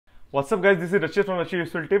WhatsApp guys, this is रचित from रचित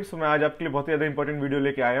useful tips. मैं आज आपके लिए बहुत ही ज्यादा इंपॉर्टेंट वीडियो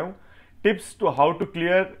लेके आया हूँ। Tips to how to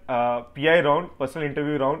clear pi round, personal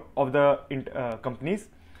interview round of the companies.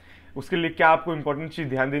 उसके लिए क्या आपको इंपॉर्टेंट चीज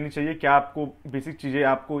ध्यान देनी चाहिए, क्या आपको बेसिक चीजें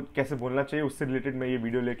आपको कैसे बोलना चाहिए, उससे रिलेटेड मैं ये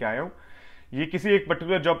वीडियो लेके आया हूँ। ये किसी एक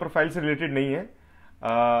पर्टिकुलर जॉब प्रोफाइल से रिलेटेड नहीं है,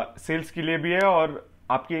 सेल्स के लिए भी है और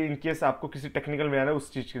आपके इनकेस आपको किसी टेक्निकल में आना है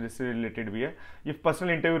उस चीज के से रिलेटेड भी है। ये पर्सनल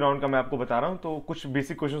इंटरव्यू राउंड का मैं आपको बता रहा हूँ। तो कुछ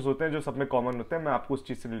बेसिक क्वेश्चंस होते हैं जो सब में कॉमन होते हैं, मैं आपको उस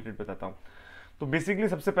चीज से रिलेटेड बताता हूँ। तो बेसिकली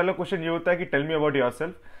सबसे पहला क्वेश्चन ये होता है कि टेल मी अबाउट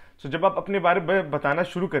योरसेल्फ। सो जब आप अपने बारे में बताना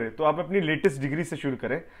शुरू करें तो आप अपनी लेटेस्ट डिग्री से शुरू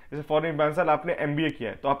करें। जैसे फॉर एग्जाम्पल आपने एमबीए किया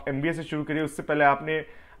है तो आप एमबीए से शुरू करिए। उससे पहले आपने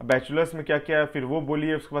बैचलर्स में क्या किया, फिर वो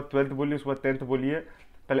बोलिए, उसके बाद 12th बोलिए, उसके बाद 10th बोलिए,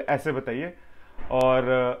 पहले ऐसे बताइए। और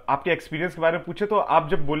आपके एक्सपीरियंस के बारे में पूछे तो आप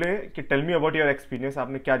जब बोले कि tell me about your experience,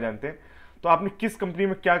 आपने क्या जानते हैं, तो आपने किस कंपनी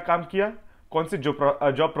में क्या काम किया, कौन से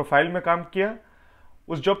जॉब प्रोफाइल में काम किया,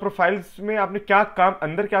 उस जॉब प्रोफाइल्स में आपने क्या काम,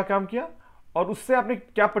 अंदर क्या काम किया, और उससे आपने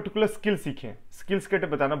क्या पर्टिकुलर स्किल सीखे हैं। स्किल्स के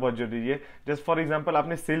बताना बहुत जरूरी है। जैसे फॉर एग्जांपल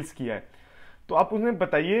आपने सेल्स किया है तो आप उन्हें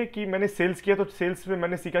बताइए कि मैंने सेल्स किया तो सेल्स में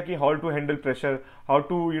मैंने सीखा कि how to handle pressure, how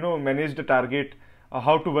to manage the target,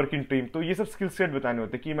 how to work in team. तो ये सब स्किल सेट बताने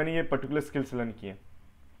होते हैं कि मैंने ये पर्टिकुलर स्किल्स लर्न किए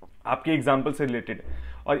आपके एग्जाम्पल से रिलेटेड।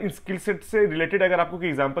 और इन स्किल सेट से रिलेटेड अगर आपको कोई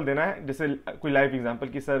एग्जाम्पल देना है, जैसे कोई लाइव एग्जाम्पल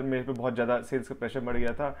कि सर मेरे पे बहुत ज़्यादा सेल्स का प्रेशर बढ़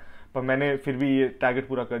गया था पर मैंने फिर भी ये टारगेट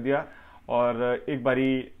पूरा कर दिया, और एक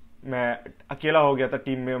बारी मैं अकेला हो गया था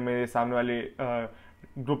टीम में, मेरे सामने वाले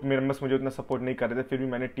ग्रुप मेंबर्स मुझे उतना सपोर्ट नहीं कर रहे थे, फिर भी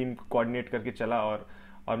मैंने टीम को कोऑर्डिनेट करके चला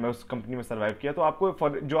और मैं उस कंपनी में सर्वाइव किया। तो आपको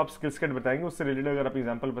फॉर जो आप स्किल सेट बताएंगे उससे रिलेटेड अगर आप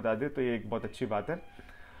एग्जाम्पल बता दें तो ये एक बहुत अच्छी बात है।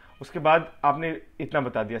 उसके बाद आपने इतना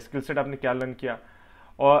बता दिया स्किल सेट आपने क्या लर्न किया।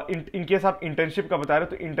 और इन केस आप इंटर्नशिप का बता रहे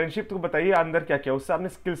हो तो इंटर्नशिप को बताइए अंदर क्या क्या, उससे आपने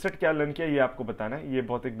स्किल सेट क्या लर्न किया ये आपको बताना है। ये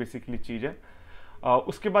बहुत एक बेसिकली चीज़ है।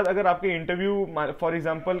 उसके बाद अगर आपके interview for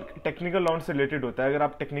example technical round से रिलेटेड होता है, अगर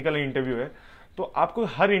आप टेक्निकल इंटरव्यू है तो आपको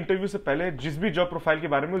हर इंटरव्यू से पहले जिस भी जॉब प्रोफाइल के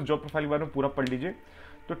बारे में, उस जॉब प्रोफाइल के बारे में पूरा पढ़ लीजिए।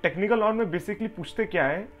 तो टेक्निकल राउंड में बेसिकली पूछते क्या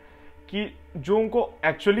है कि जो उनको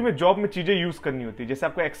एक्चुअली में जॉब में चीज़ें यूज़ करनी होती है, जैसे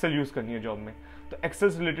आपको एक्सेल यूज़ करनी है जॉब में तो एक्सेल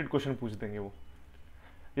से रिलेटेड क्वेश्चन पूछ देंगे वो।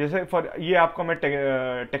 जैसे फॉर ये आपको मैं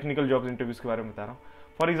टेक्निकल जॉब इंटरव्यूज के बारे में बता रहा हूँ।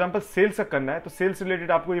 फॉर एग्जांपल सेल्स का करना है तो सेल्स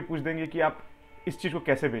रिलेटेड आपको ये पूछ देंगे कि आप इस चीज़ को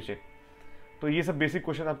कैसे बेचें। तो ये सब बेसिक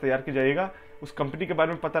क्वेश्चन आप तैयार के जाइएगा। उस कंपनी के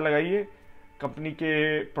बारे में पता लगाइए, कंपनी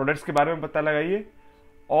के प्रोडक्ट्स के बारे में पता लगाइए,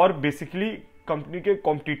 और बेसिकली कंपनी के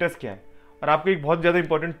कॉम्पिटिटर्स क्या है। और आपको एक बहुत ज़्यादा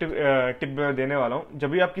इंपॉर्टेंट टिप मैं देने वाला हूँ। जब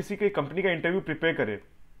भी आप किसी के कंपनी का इंटरव्यू प्रिपेयर करें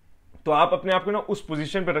तो आप अपने आप को ना उस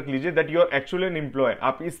पोजीशन पर रख लीजिए that you are actually an employ,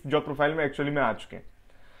 आप इस जॉब प्रोफाइल में एक्चुअली में आ चुके हैं।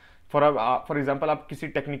 फॉर एग्जाम्पल आप किसी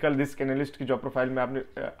टेक्निकल रिस्क एनालिस्ट की जॉब प्रोफाइल में आपने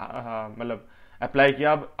मतलब अप्लाई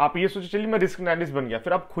किया, अब आप ये सोचे चलिए मैं रिस्क एनालिस्ट बन गया,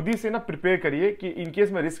 फिर आप खुद ही से ना प्रिपेयर करिए कि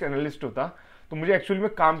इनकेस मैं रिस्क एनालिस्ट होता तो मुझे एक्चुअली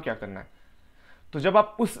में काम क्या करना है। तो जब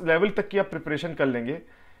आप उस लेवल तक की आप प्रिपरेशन कर लेंगे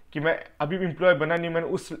कि मैं अभी एम्प्लॉय बना नहीं,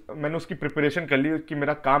 मैंने उसकी प्रिपरेशन कर ली कि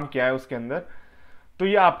मेरा काम क्या है उसके अंदर, तो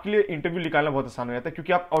ये आपके लिए इंटरव्यू निकालना बहुत आसान हो जाता है,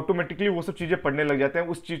 क्योंकि आप ऑटोमेटिकली वो सब चीज़ें पढ़ने लग जाते हैं,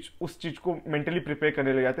 उस चीज़ को मेंटली प्रिपेयर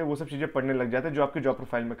करने लग जाते हैं, वो सब चीज़ें पढ़ने लग जाते हैं जो आपके जॉब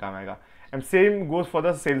प्रोफाइल में काम आएगा। And same goes for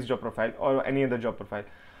the sales job profile और एनी अदर जॉब प्रोफाइल।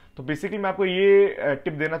 तो बेसिकली मैं आपको ये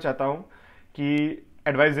टिप देना चाहता हूँ कि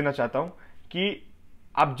एडवाइस देना चाहता हूँ कि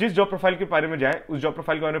आप जिस जॉब प्रोफाइल के बारे में जाएं उस जॉब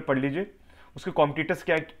प्रोफाइल के बारे में पढ़ लीजिए, उसके कॉम्पिटिटर्स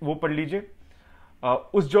क्या है वो पढ़ लीजिए,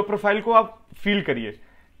 उस जॉब प्रोफाइल को आप फील करिए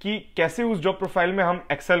कि कैसे उस जॉब प्रोफाइल में हम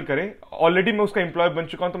एक्सेल करें। ऑलरेडी मैं उसका एम्प्लॉय बन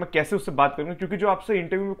चुका हूं तो मैं कैसे उससे बात करूंगा, क्योंकि जो आपसे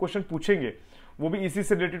इंटरव्यू में क्वेश्चन पूछेंगे वो भी इसी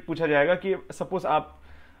से रिलेटेड पूछा जाएगा। कि सपोज आप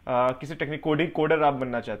किसी टेक्निक कोडर आप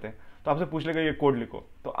बनना चाहते हैं तो आपसे पूछ लेगा ये कोड लिखो,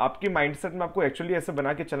 तो आपके माइंडसेट में आपको एक्चुअली ऐसे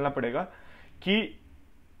बना के चलना पड़ेगा कि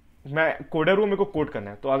मैं कोडर हूं, मेरे को कोड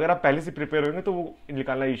करना है। तो अगर आप पहले से प्रिपेयर होंगे तो वो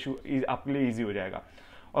निकालना इशू आपके लिए ईजी हो जाएगा।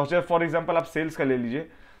 और जैसे फॉर एग्जाम्पल आप सेल्स का ले लीजिए,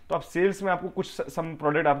 तो आप सेल्स में आपको कुछ सम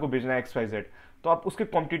प्रोडक्ट आपको बेचना है XYZ, तो आप उसके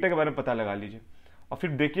कॉम्पिटिटर के बारे में पता लगा लीजिए और फिर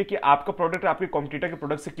देखिए कि आपका प्रोडक्ट आपके कॉम्पिटिटर के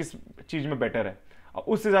प्रोडक्ट से किस चीज़ में बेटर है, और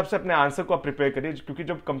उस हिसाब से अपने आंसर को आप प्रिपेयर करिए। क्योंकि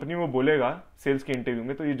जब कंपनी में बोलेगा सेल्स के इंटरव्यू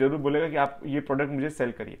में तो ये जरूर बोलेगा कि आप ये प्रोडक्ट मुझे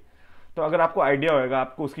सेल करिए। तो अगर आपको आइडिया होगा,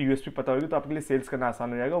 आपको उसकी यूएसपी पता होगी, तो आपके लिए सेल्स करना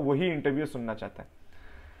आसान हो जाएगा। वही इंटरव्यू सुनना चाहता है।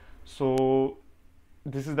 So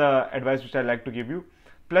this is the advice which I like to give you.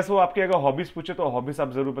 Plus वो आपके अगर हॉबीज पूछे तो हॉबीज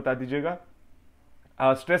आप जरूर बता दीजिएगा।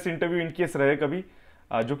 स्ट्रेस इंटरव्यू इनकेस रहे कभी,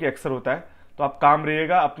 जो कि अक्सर होता है, तो आप काम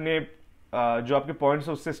रहिएगा, अपने जो आपके पॉइंट्स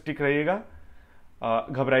है उससे स्टिक रहिएगा,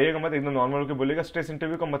 घबराइएगा मत, एकदम नॉर्मल होकर बोलेगा। स्ट्रेस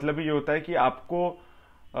इंटरव्यू का मतलब ही ये होता है कि आपको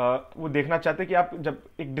वो देखना चाहते हैं कि आप जब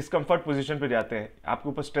एक डिस्कम्फर्ट पोजीशन पे जाते हैं, आपके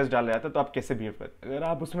ऊपर स्ट्रेस डाला जाता है, तो आप कैसे बिहेव करते हैं। अगर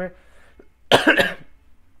आप उसमें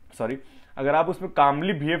सॉरी अगर आप उसमें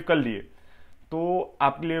कामली बिहेव कर लिए तो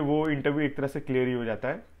आपके लिए वो इंटरव्यू एक तरह से क्लियर ही हो जाता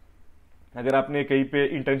है। अगर आपने कहीं पे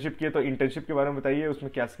इंटर्नशिप किया तो इंटर्नशिप के बारे में बताइए,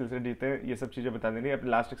 उसमें क्या स्किल सेट जीते हैं, ये सब चीज़ें बता देनी है, अपने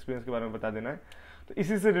लास्ट एक्सपीरियंस के बारे में बता देना है। तो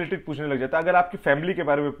इसी से रिलेटेड पूछने लग जाता है। अगर आपकी फैमिली के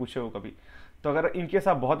बारे में पूछे हो कभी, तो अगर इनकेस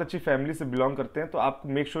आप बहुत अच्छी फैमिली से बिलोंग करते हैं तो आप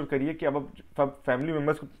मेक श्योर करिए कि अब आप फैमिली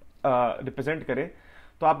मेम्बर्स को रिप्रेजेंट करें,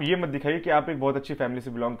 तो आप ये मत दिखाइए कि आप एक बहुत अच्छी फैमिली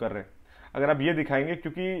से बिलोंग कर रहे हैं। अगर आप ये दिखाएंगे,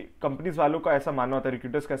 क्योंकि कंपनीज वालों का ऐसा मानना होता है,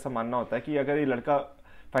 रिक्रूटर्स का ऐसा मानना होता है कि अगर ये लड़का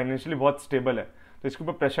फाइनेंशियली बहुत स्टेबल है तो इसके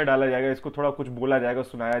ऊपर प्रेशर डाला जाएगा, इसको थोड़ा कुछ बोला जाएगा,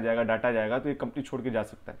 सुनाया जाएगा, डांटा जाएगा, तो ये कंपनी छोड़ के जा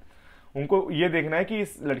सकता है। उनको ये देखना है कि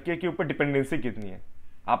इस लड़के के ऊपर डिपेंडेंसी कितनी है।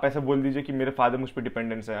 आप ऐसा बोल दीजिए कि मेरे फादर मुझ पर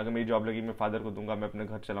डिपेंडेंस है, अगर मेरी जॉब लगी मैं फादर को दूंगा, मैं अपने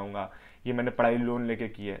घर चलाऊंगा, ये मैंने पढ़ाई लोन लेके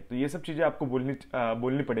की है। तो ये सब चीज़ें आपको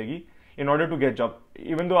बोलनी पड़ेगी in order to get job.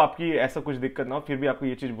 Even though आपकी ऐसा कुछ दिक्कत ना हो, फिर भी आपको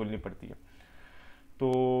ये चीज़ बोलनी पड़ती है।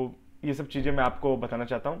 तो ये सब चीज़ें मैं आपको बताना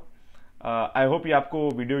चाहता हूँ। आई होप ये आपको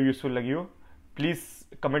वीडियो यूजफुल लगी हो। प्लीज़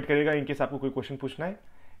कमेंट करिएगा इन केस आपको कोई क्वेश्चन पूछना है,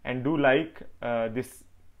 and do like this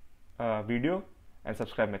video and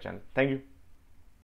subscribe my channel. Thank you.